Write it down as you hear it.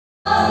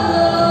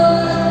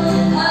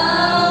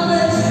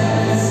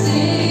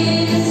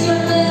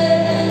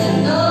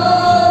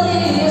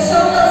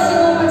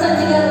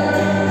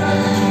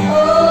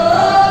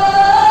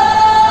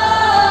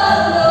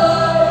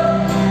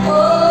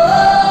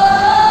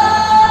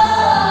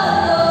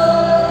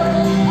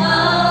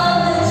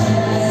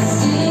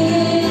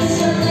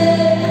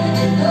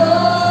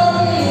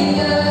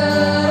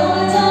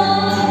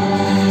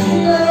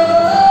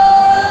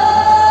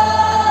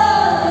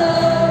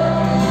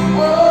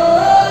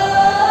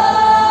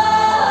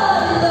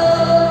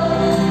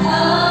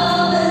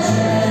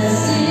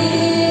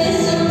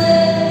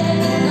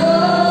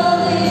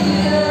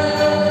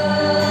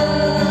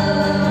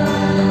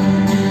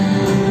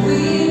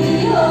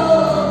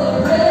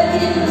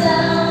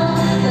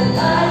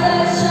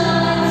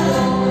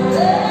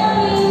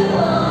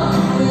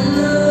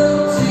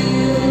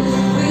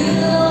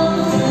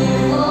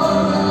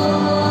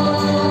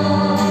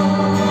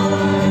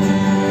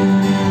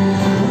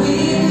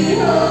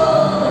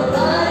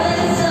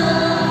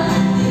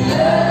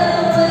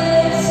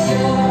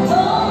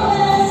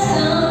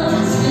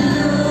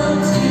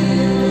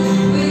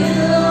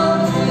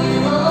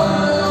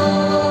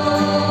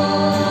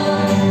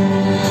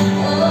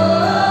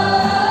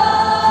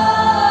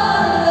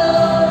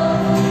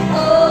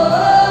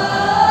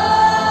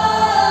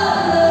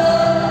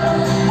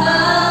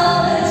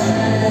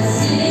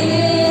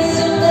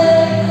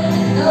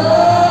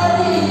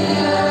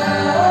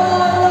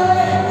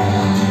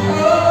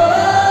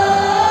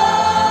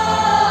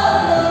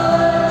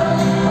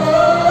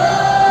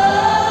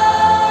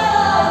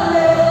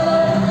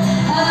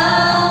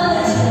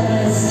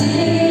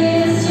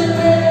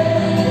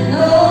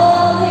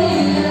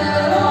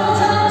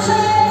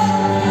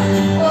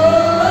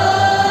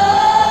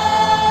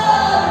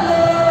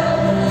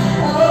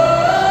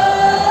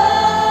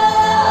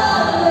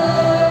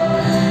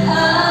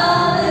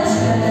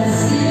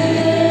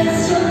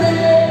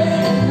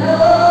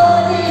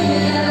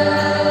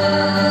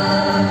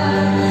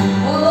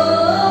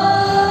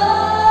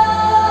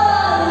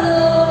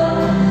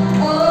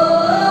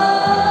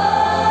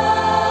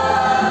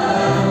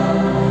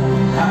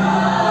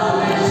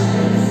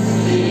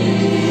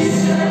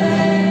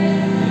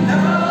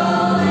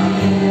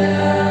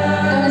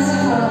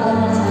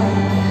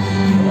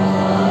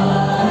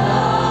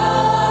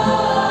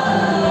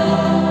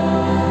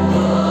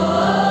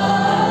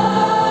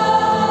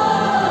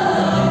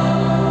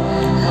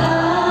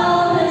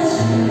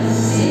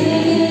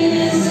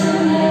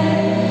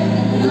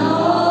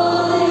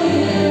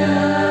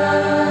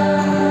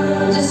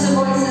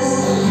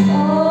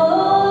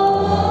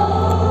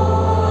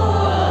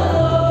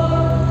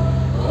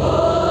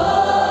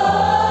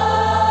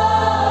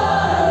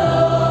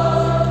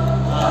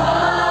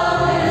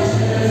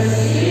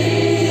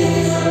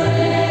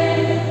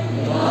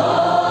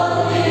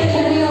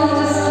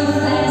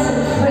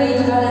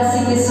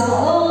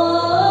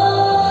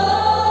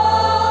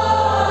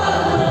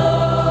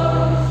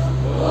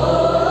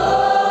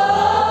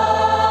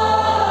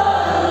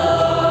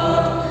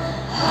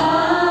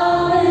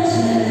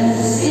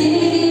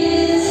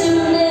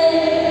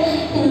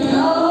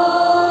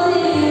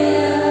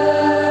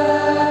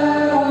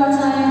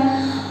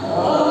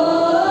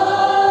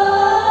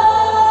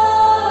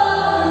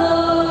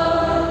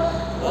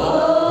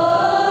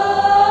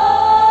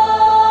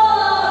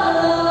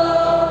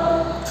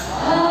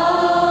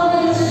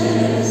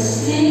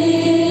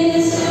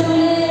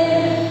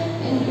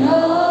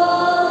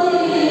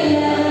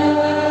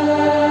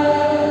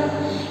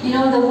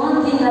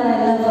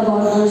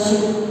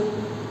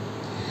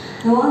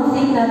The one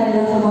thing that I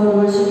love about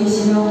worship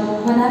is,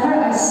 whenever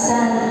I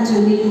stand to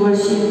lead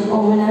worship,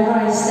 or whenever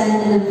I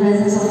stand in the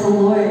presence of the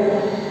Lord,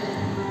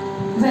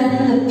 when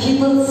the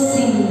people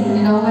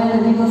sing, when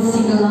the people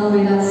sing along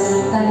with us,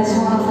 that is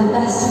one of the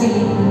best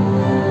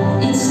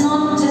feelings. It's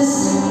not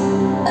just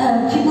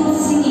people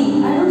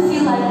singing. I don't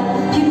feel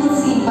like people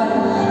singing, but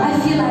I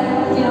feel like,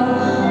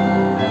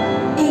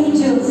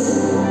 angels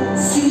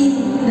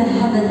singing in the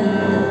heaven.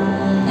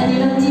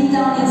 And deep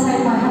down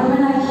inside my heart,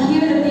 when I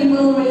hear the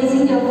people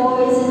raising their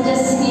voice and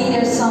just singing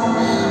their song,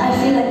 I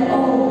feel like,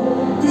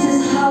 oh, this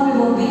is how we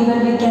will be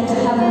when we get to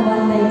heaven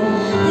one day.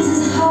 This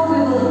is how we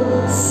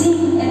will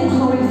sing and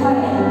glorify,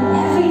 and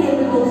every day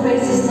we will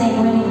praise His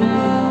name when we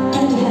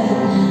get to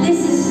heaven. This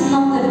is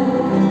not the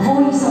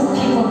voice of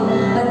people,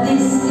 but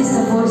this is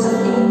the voice of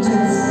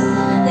angels.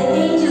 The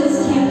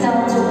angels came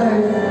down to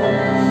earth,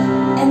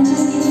 and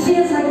it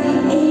feels like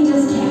the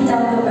angels came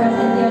down to earth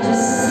and they're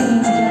just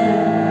singing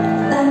together.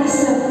 That is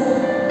the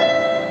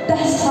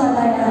best part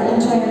that I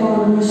enjoy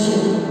about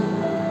worship.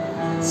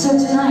 So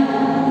tonight,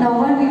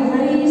 when we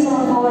raise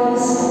our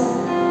voice,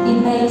 it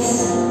makes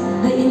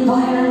the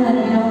environment,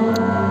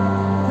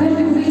 when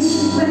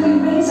we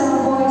raise our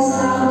voice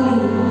loudly,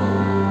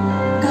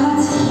 God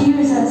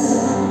hears us,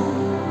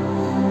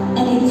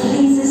 and it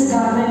pleases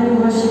God when we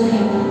worship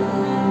Him.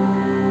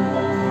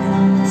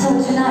 So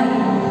tonight,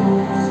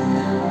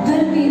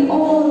 when we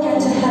all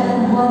get to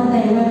heaven one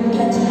day, when we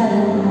get to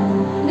heaven,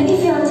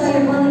 if you are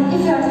tired,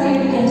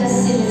 you can just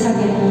sit, it's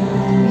okay.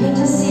 You can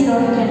just sit or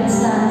you can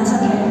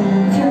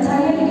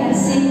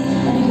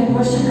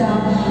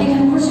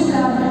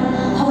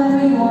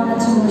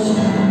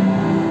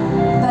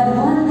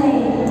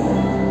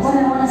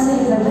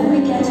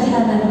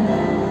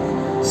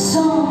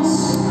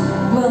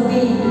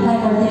free like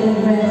our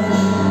daily bread.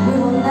 We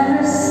will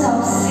never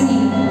stop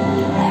singing.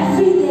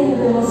 Every day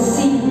we will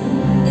sing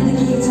in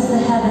the gates of the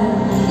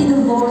heaven, in the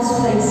Lord's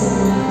place.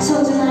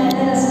 So tonight,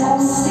 let us all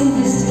sing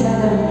this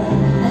together,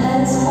 and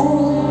let us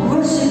all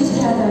worship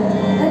together.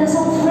 Let us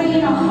all pray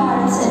in our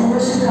hearts and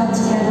worship God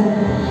together,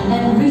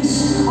 and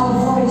reach our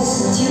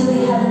voice to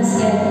the heavens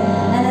gate.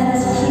 And let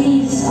us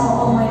please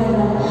our Almighty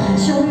God.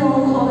 Shall we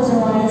all close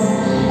our eyes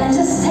and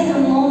just take a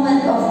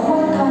moment of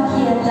what God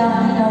He had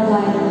done in our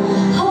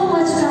life, how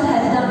much God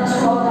had done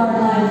throughout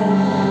our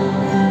life.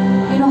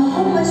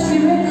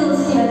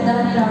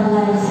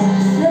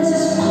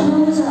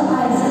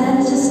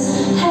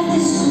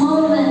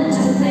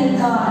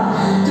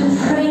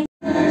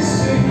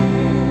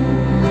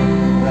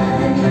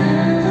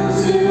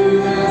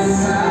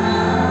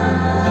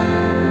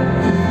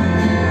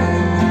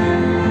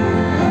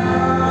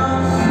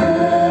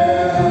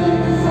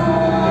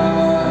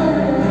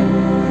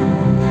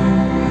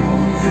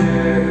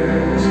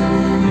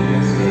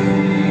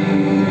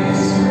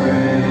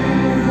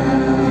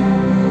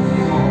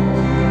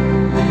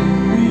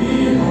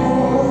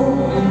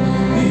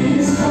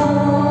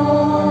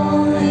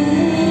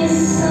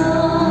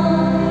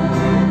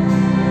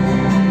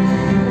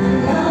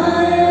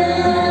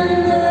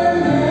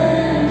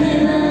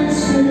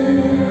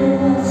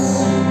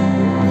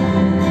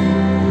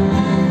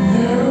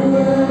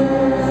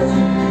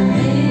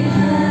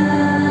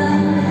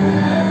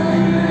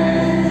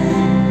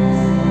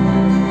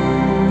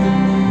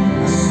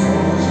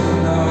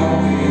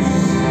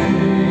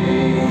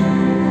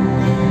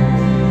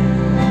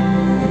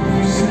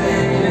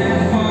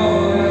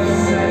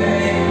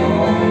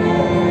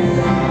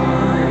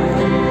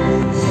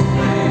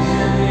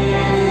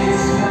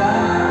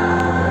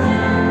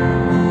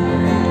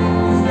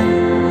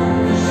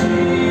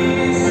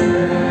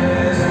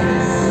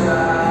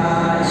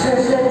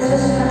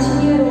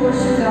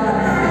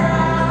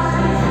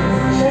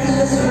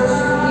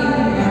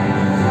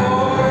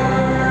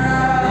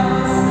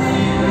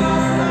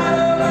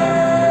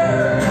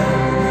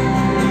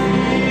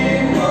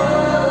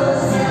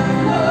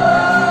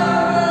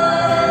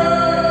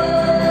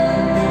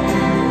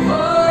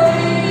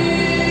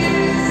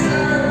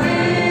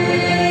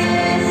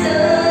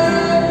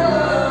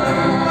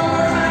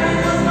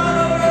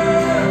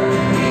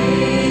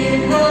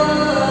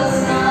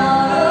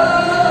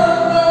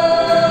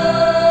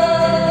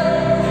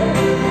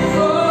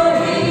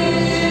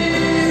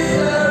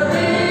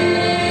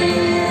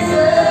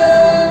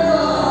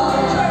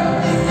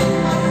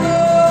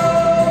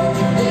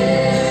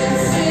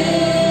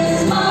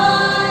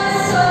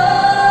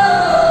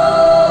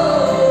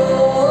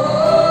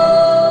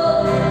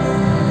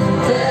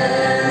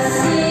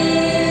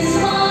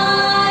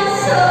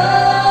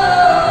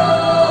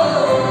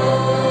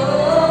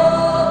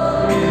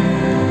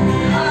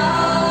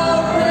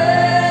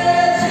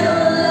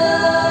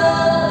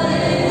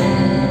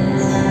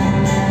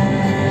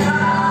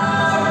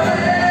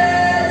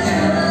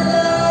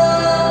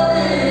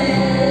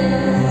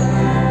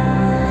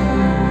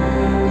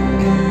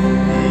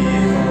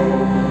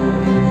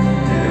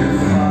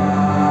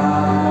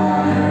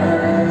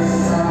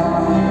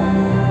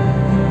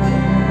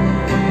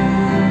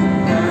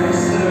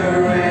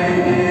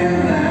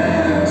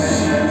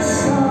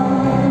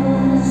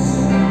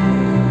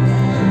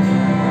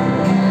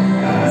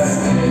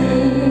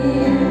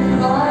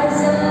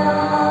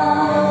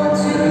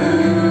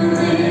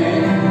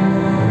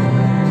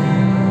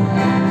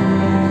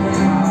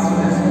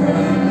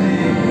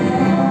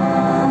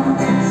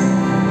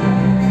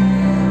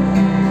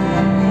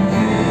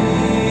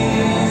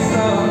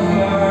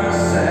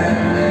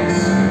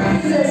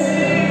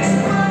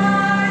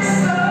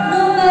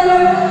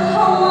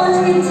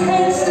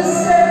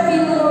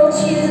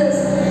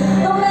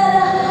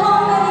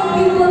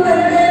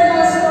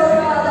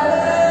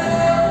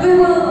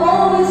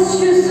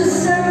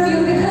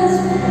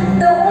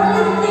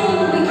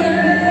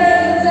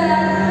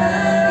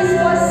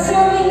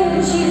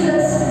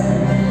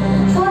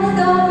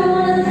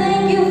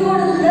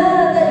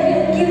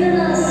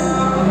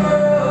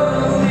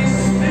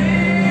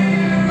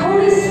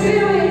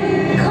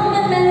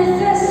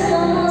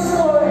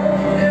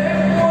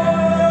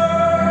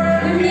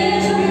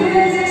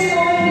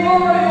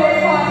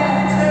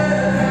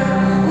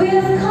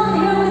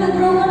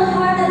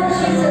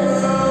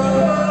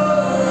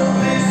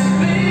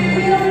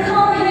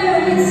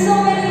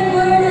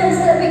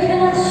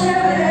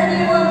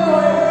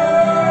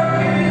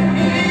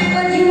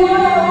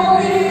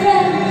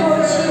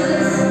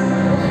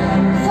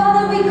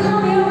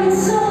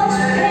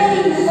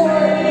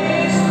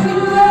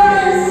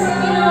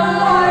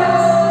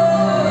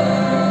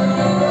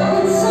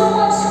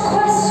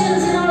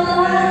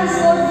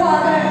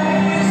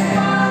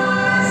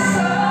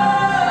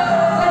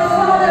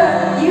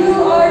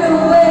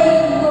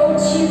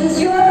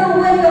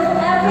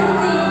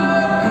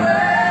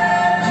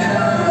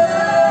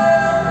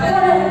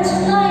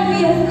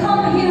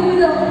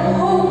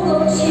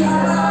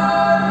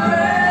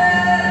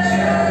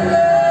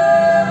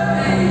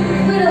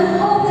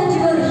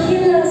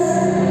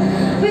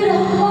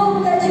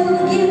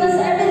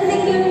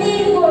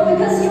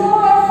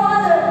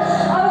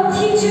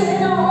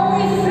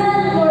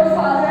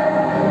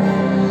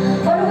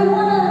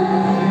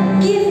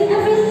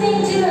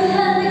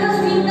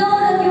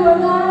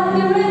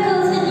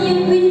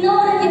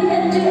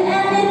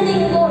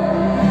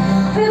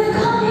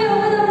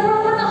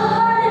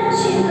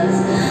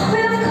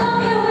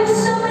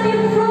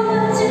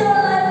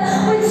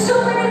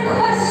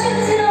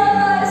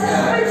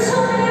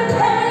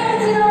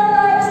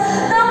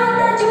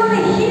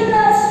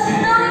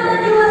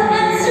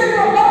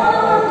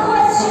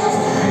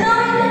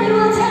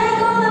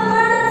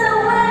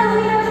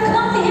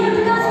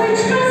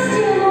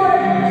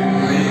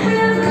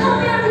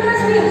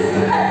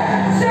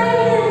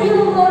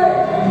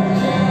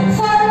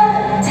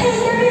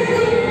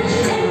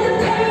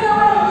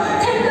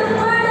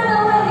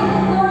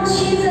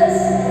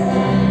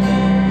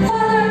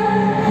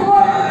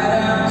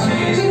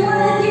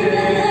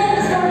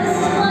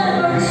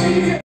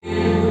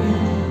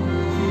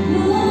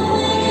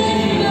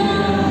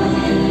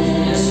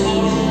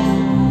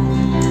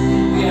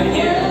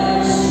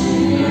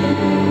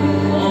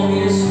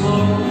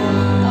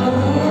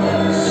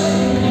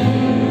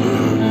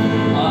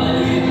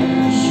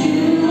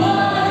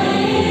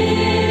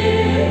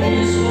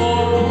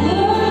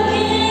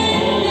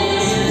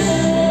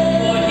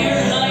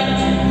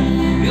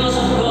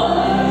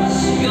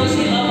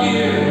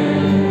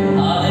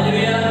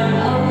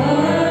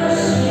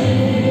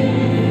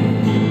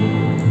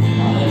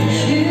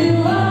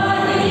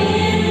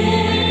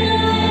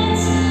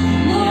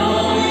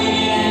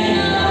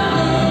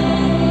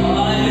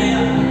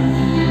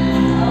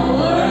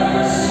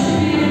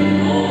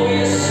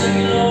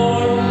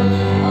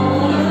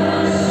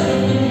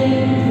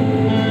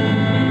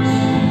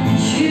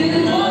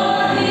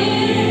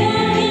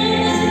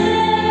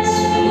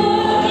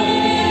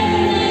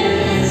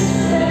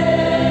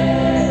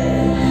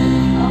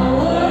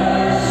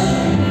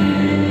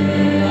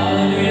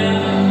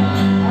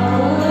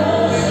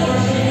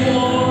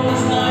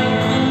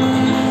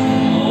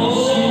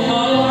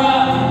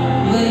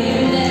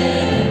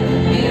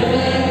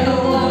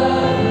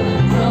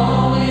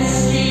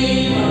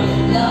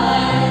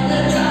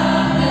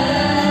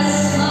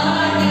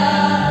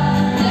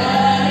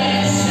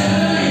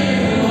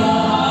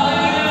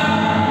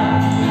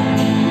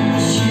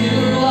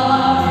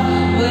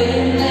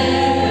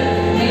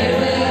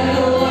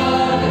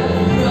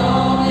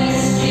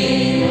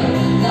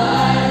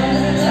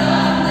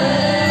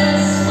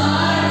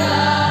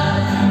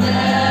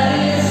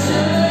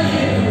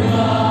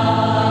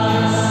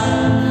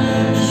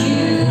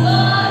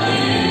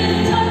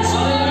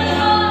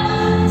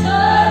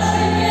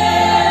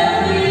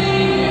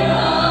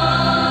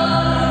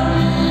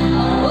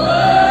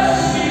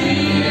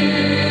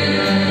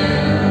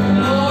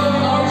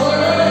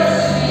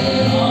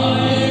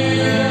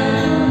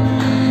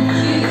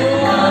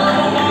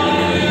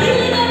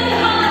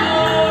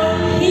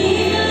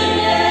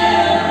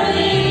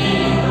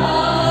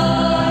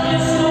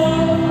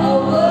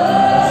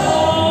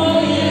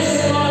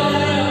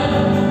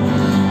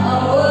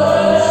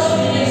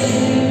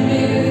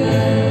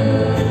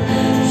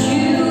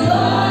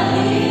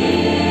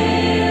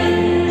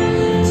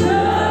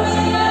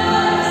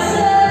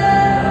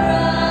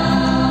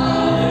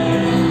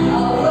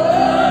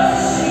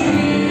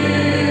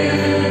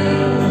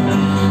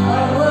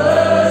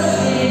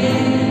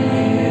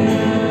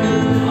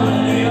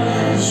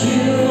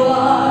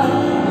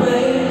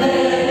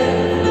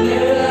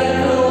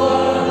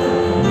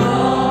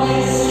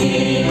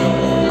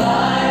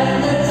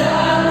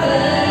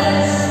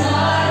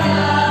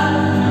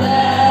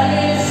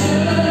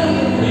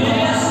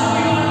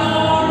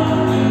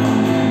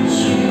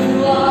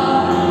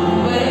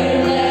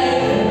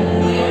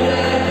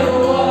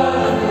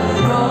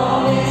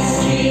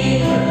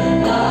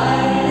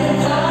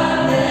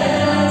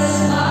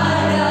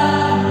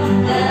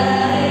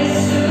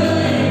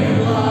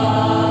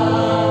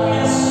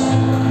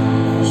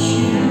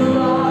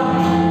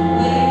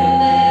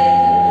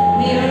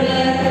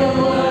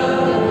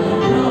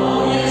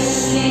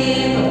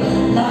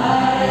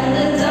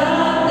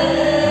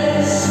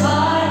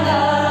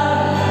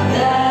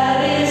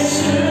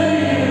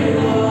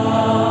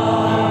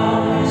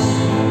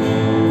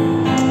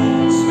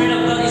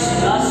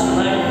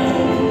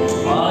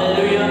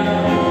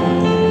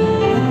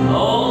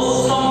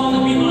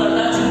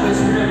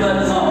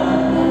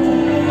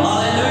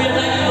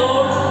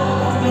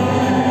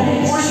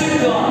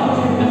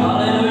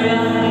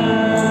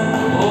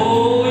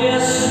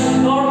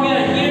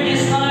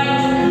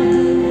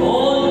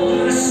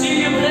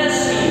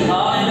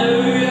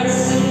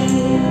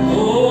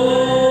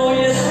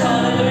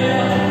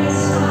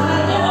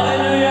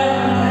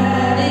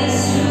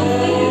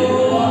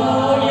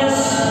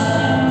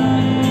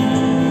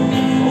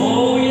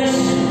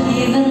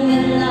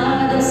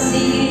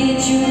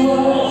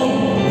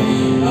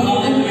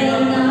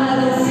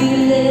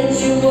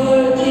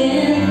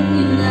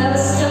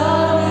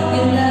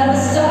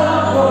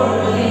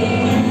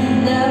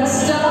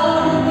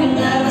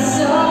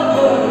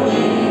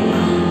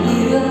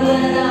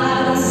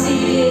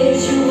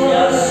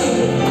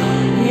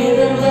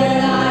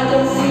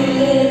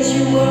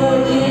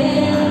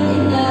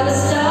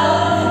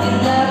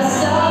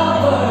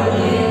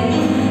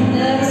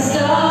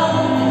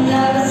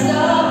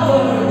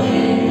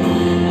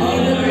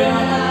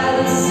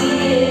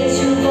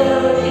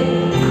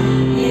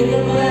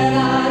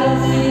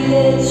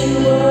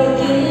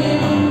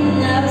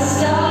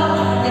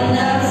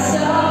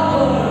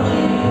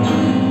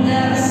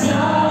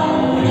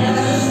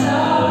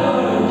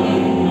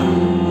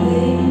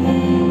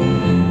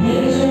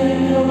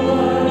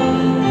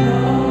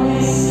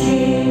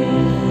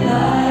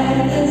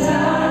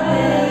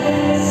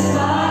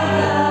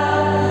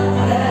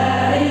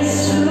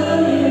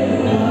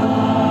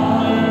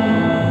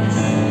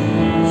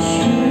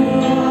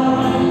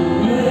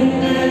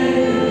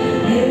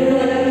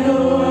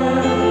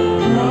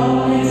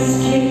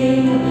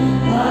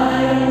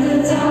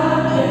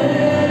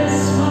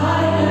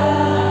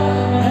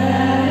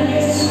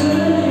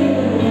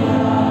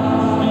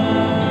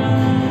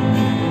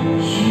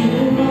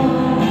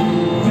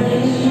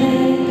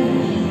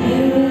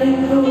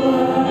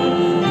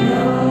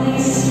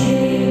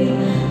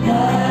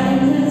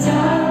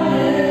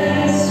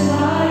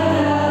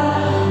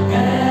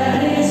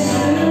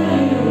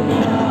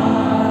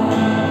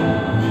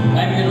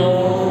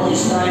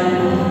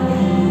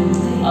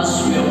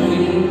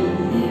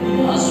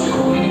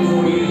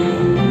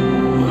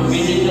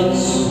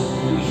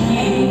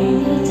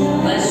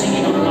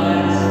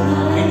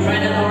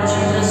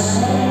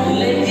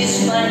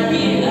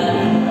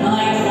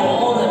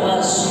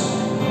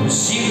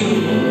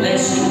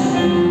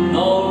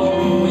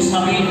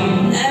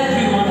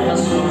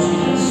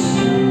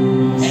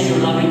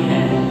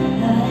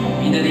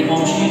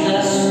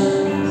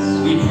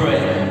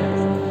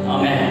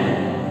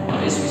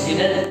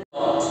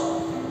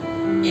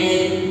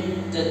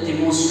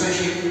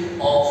 demonstration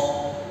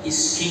of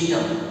His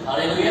kingdom.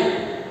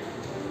 Hallelujah.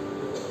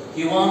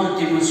 He wants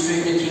to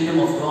demonstrate the kingdom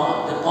of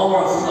God, the power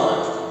of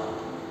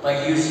God,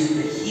 by using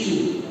the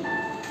healing.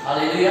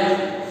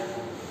 Hallelujah.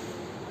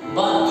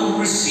 But to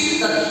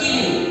receive that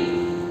healing,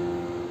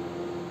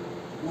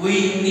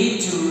 we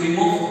need to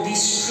remove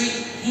these three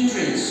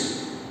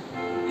hindrances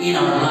in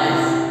our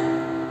life.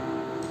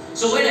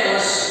 So when I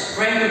was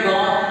praying to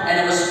God and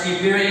I was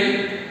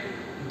preparing,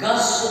 God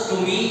spoke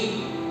to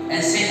me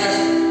and said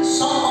that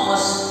some of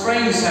us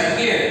friends are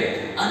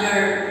here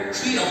under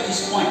three of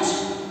these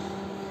points.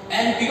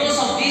 And because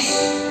of this,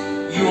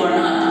 you are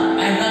not.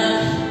 I'm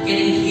not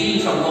getting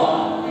healing from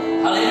God.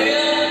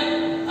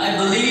 Hallelujah. I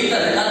believe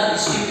that God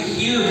is going to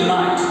heal you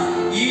tonight.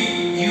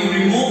 If you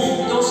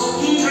remove those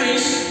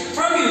hindrances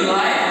from your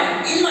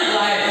life, in my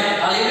life.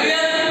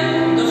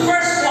 Hallelujah. The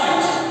first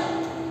point,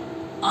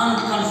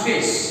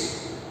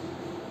 unconfessed.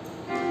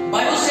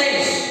 Bible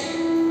says,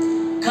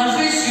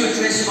 confess your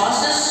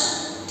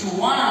trespasses to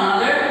one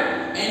another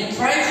and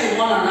pray for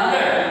one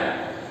another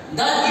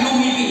that you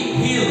may be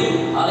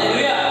healed.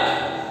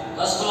 Hallelujah.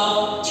 Gospel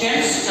of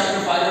James chapter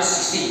 5 verse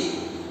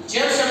 16.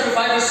 James chapter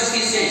 5 verse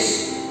 16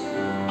 says,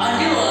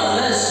 until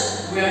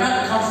unless we are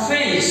not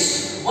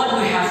confessed what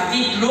we have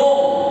did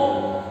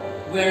wrong,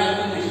 we are not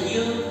going to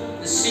heal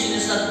the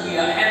sickness that we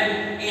are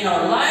having in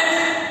our life.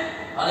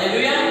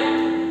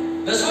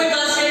 Hallelujah. That's why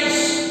God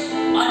says,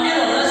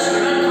 until unless we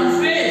are not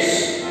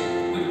confessed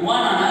with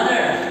one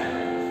another,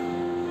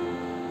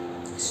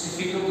 it's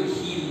difficult to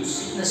heal your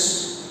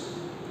sickness,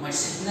 my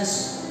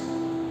sickness.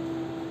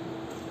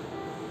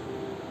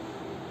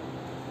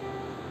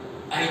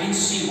 I didn't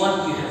see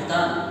what you have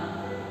done,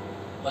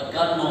 but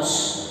God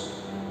knows.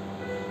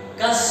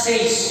 God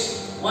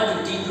says what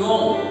you did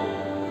wrong,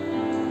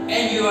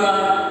 and you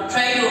are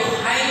trying to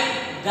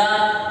hide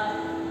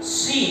that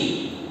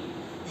sin.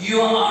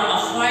 You are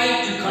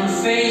afraid to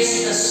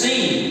confess the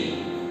sin,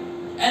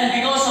 and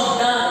because of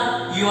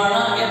that, you are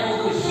not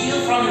able to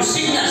heal from your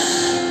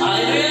sickness.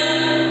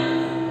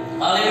 Hallelujah!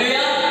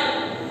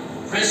 Hallelujah!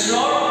 Praise the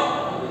Lord!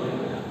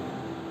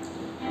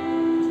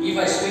 If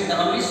I speak the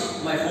English,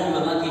 my phone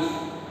will not give.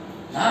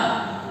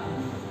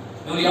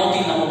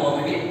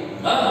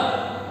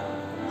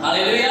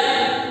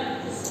 Hallelujah!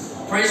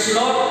 Praise the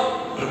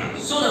Lord!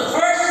 So the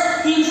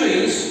first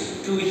hindrance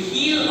to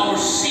heal our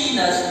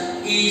sickness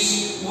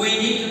is we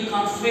need to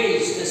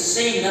confess the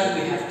sin that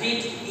we have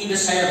did in the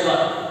sight of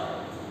God.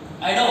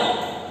 I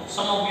know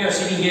some of you are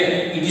sitting here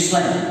in this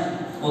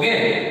line.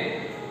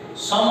 Okay?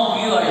 Some of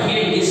you are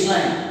here in this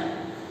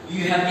line.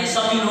 You have did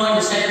something wrong in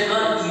the sight of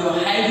God, you are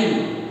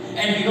hiding.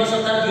 And because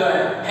of that, you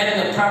are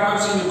having a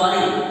problems in your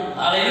body.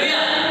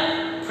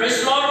 Hallelujah!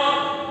 Praise the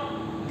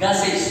Lord! God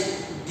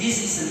says,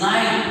 this is the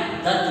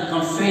night that to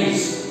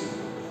confess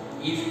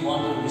if you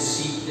want to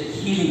receive the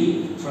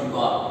healing from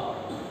God.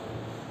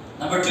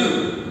 Number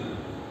two,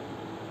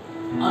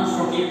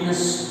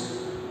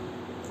 unforgiveness.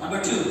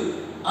 Number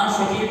two,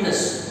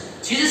 unforgiveness.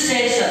 Jesus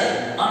says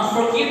that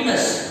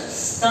unforgiveness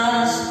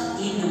stands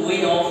in the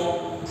way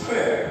of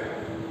prayer.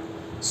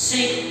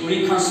 Seek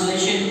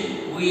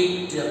reconciliation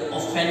with the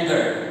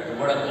offender, the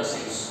Word of God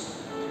says.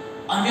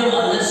 Until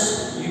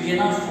unless you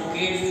cannot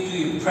forgive to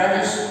your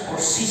brothers or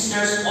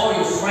sisters or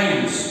your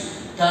friends,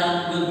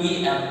 that will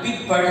be a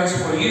big burden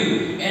for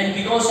you. And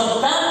because of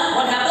that,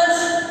 what happens?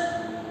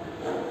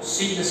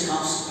 Sickness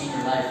comes in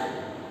your life.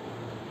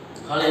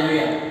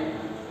 Hallelujah.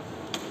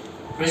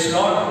 Praise the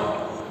Lord.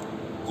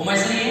 Who am I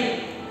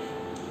saying?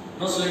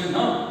 No sleep,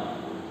 no?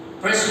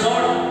 Praise the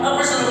Lord. No,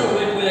 praise the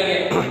Lord. Will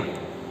again.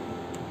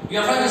 You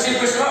are trying to say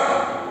praise the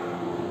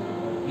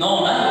Lord?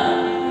 No,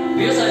 nah.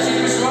 Because I say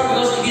praise the Lord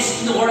because it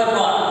is in the Word of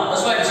God.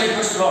 That's why I say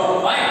praise the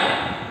Lord.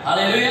 Fine.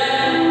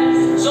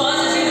 Hallelujah. So as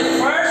I say the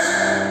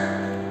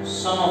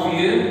first, some of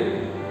you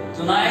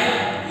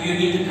tonight you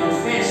need to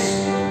confess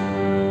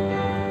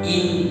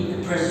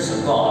in the presence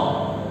of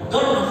God.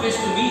 Don't confess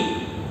to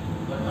me,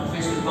 but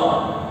confess to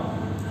God.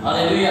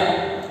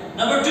 Hallelujah.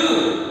 Number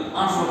two,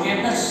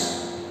 unforgiveness.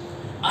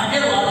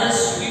 Until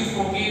unless you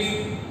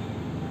forgive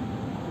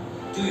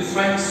to your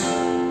friends,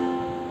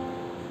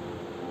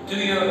 to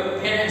your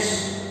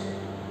parents,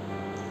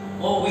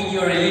 or with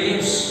your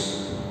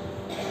relatives,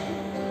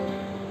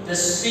 the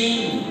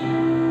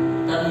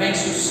sin that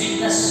makes you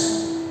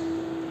sickness,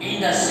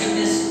 and that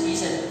sickness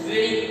is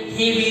very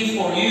heavy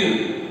for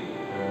you,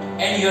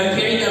 and you are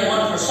carrying that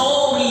one for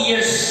so many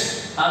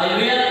years.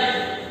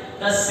 Hallelujah.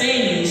 That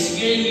sin is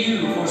carrying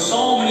you for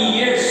so many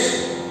years,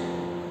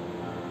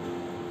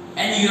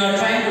 and you are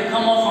trying to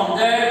come out from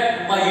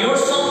there by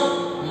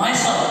yourself,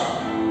 myself.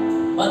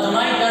 But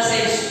tonight God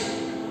says,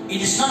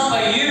 it is not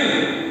by you,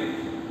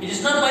 it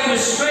is not by your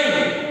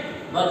strength,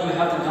 but you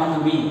have to come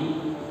to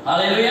me.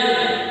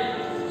 Hallelujah.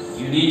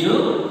 You need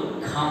to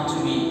come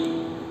to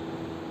me.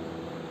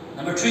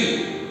 Number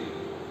three.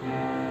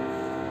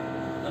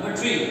 Number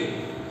three.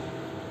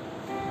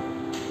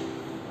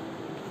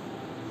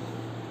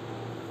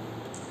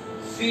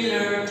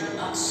 Failure to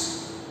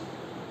ask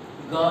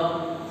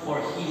God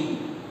for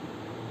healing.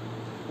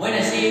 When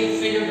I say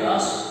failure to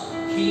ask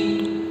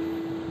healing,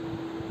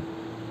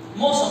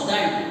 most of the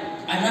time,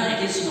 I'm not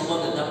against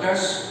about the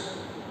doctors.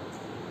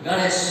 God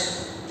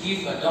has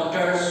given a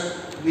doctors,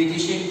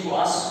 medicine for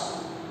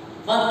us.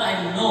 But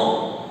I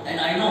know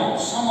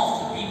some of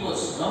the people,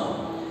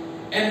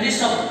 and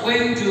this are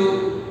going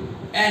to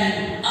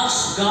and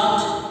ask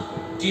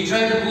God to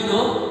try to do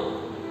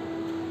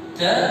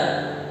the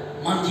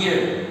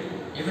mandir,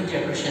 even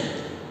their Christian.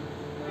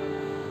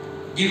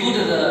 They go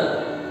to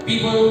the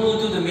people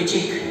who do the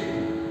magic.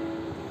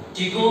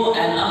 They go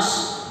and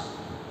ask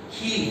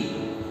healing.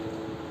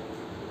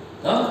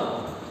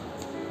 No?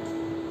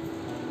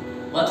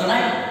 But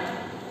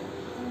tonight,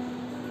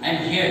 I'm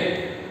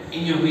here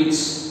in your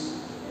midst.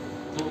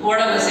 The Word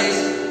of God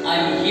says,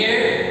 I'm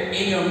here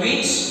in your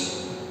midst.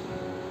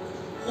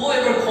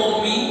 Whoever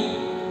called me,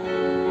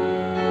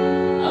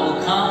 I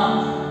will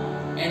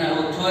come and I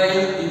will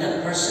dwell in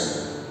that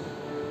person.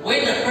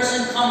 When that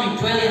person comes and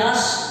dwell in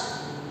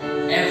us,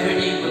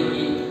 everything will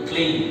be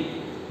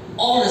clean.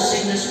 All the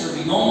sickness will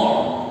be no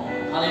more.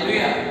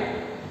 Hallelujah.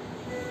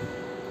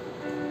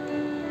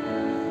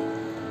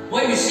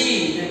 When we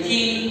see the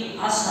King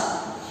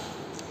Asa,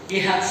 he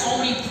had so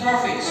many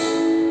prophets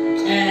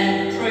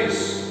and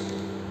priests.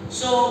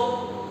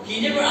 So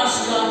he never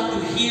asked God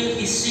to heal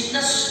his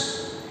sickness.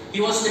 He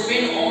was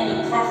dependent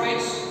on the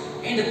prophets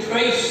and the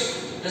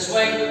priests. That's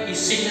why his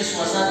sickness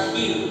was not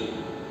healed.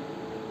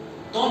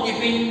 Don't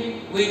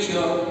depend with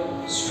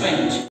your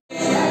strength.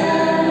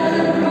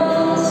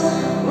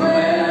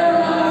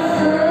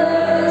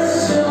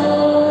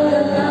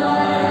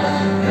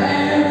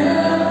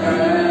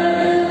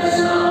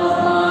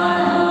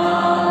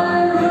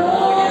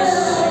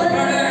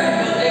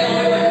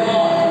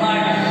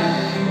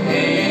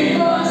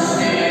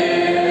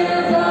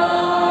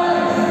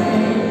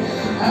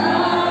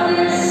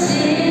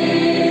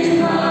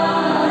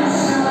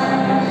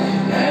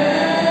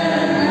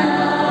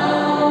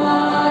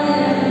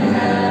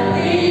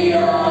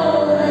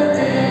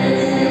 Day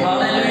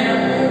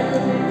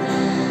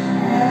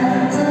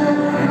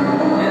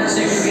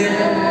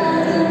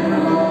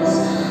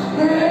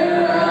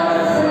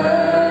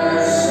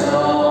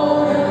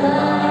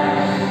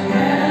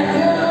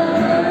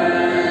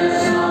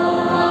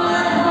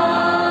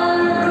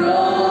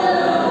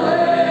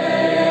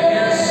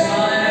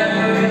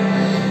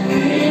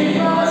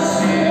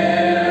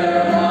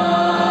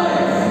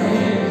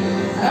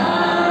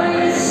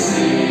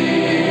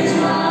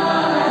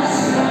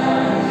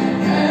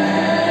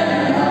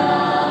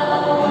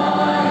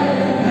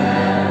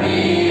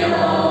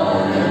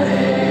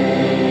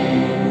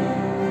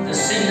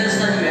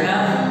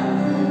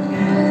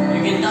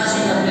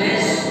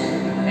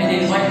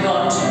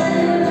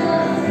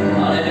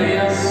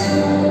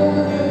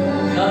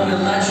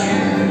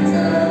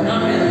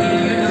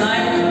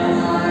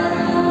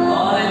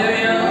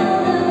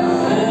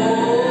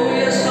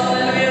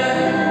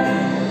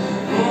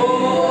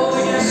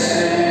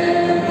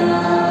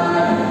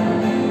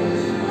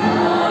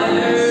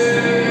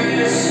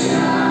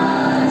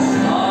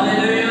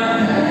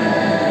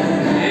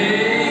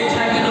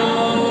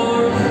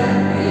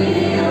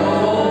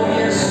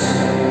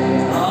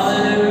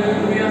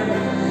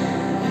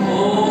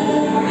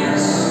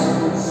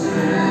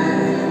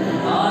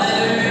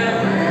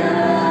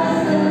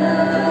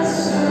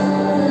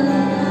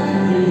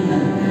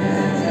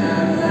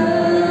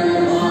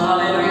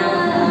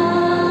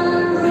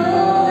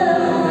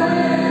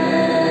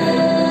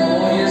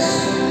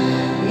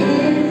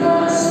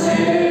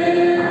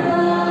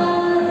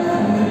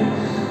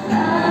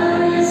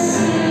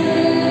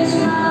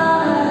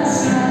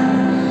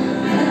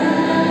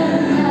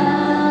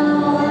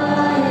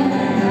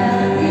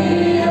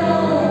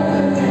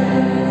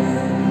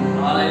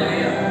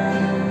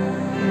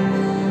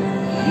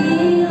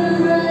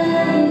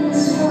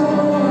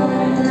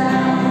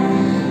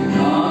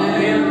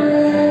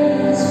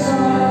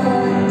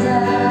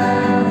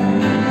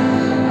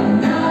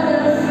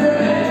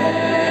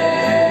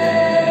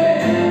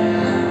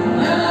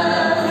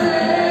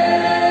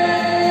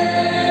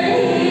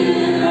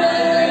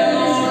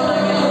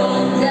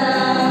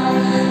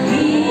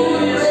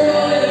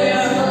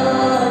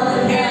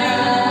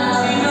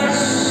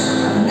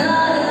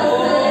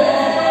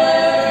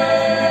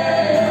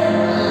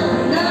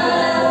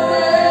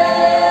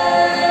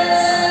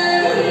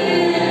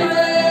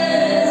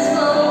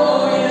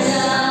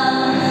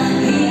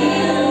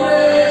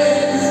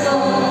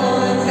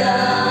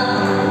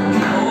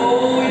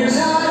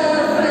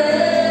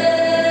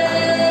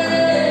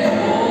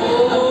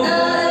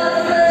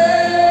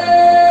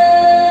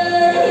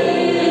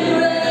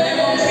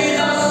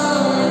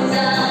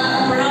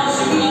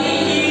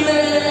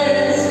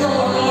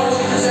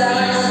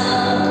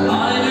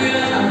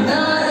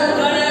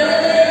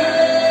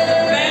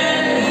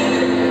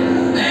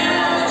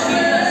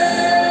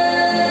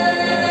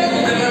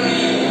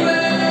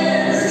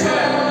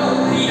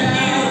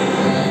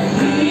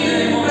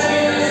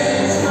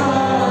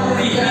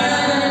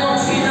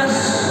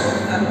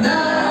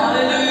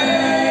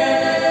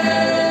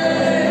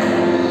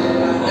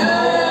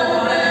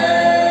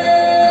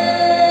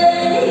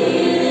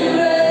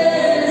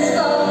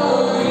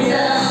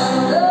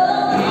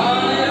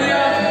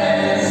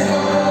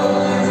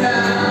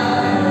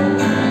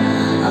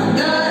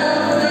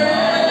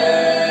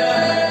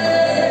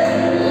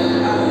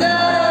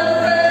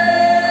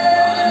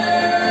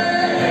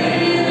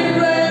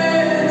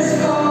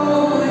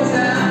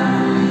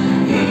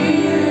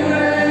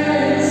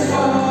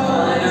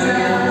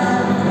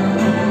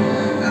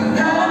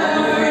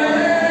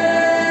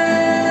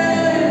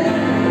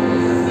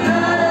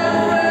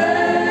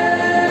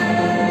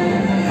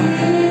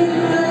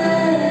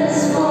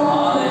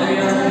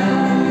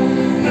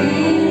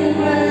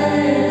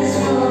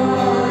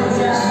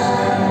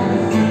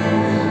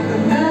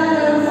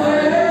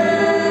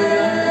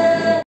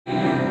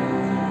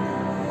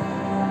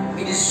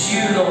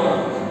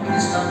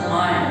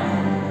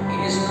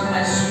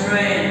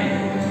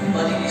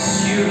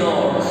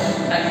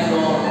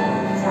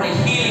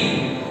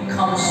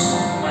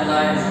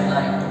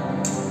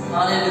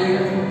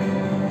Hallelujah.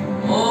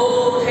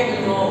 Oh, thank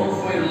you, Lord,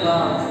 for your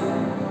love.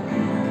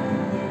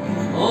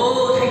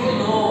 Oh, thank you,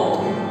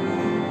 Lord.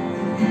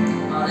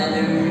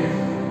 Hallelujah.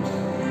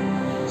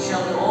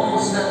 Shall we all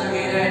stand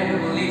together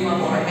and we will lift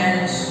up our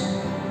hands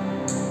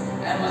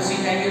and we'll say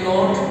thank you,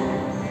 Lord.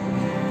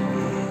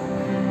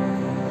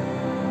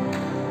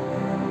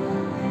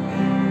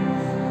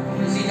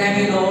 We'll say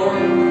thank you, Lord.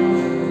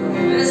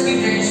 Let us give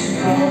thanks to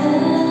God.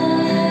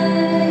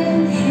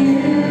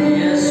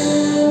 Yes,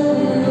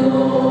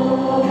 Lord.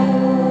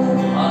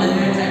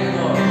 Hallelujah. Thank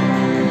you, Lord.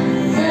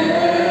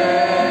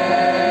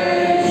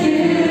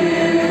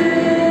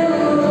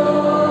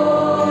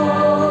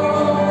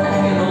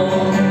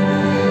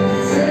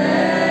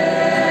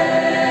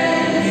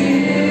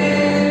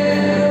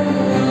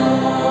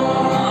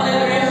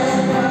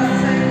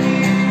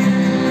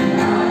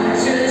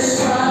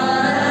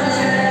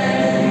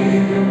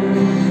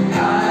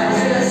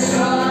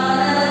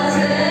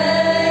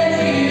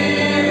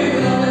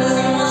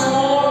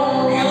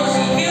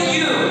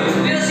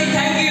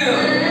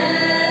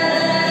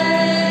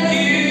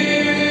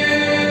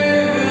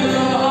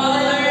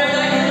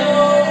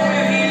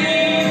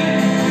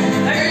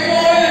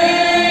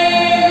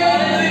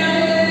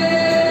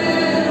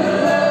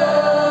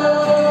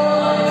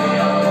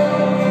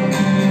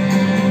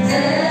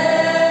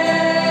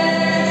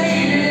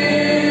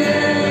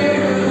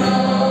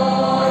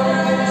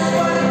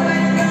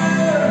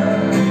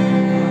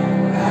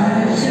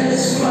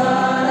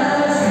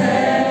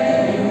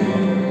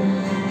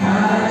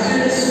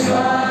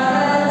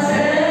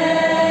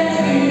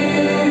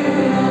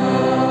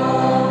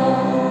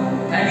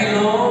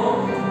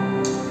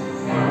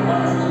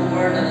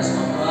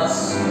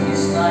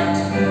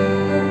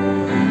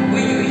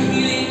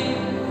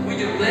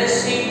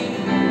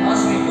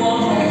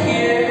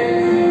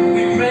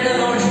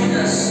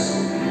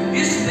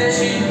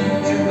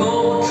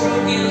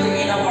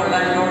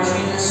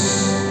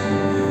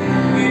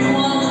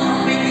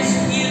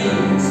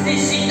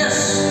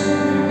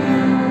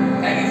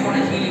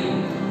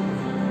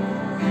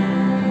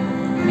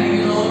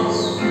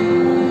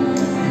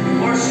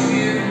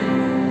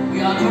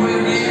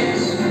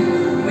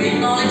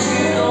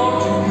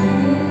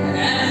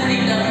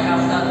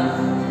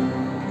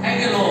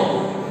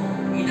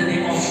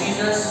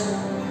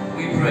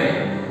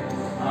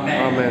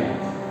 Amen.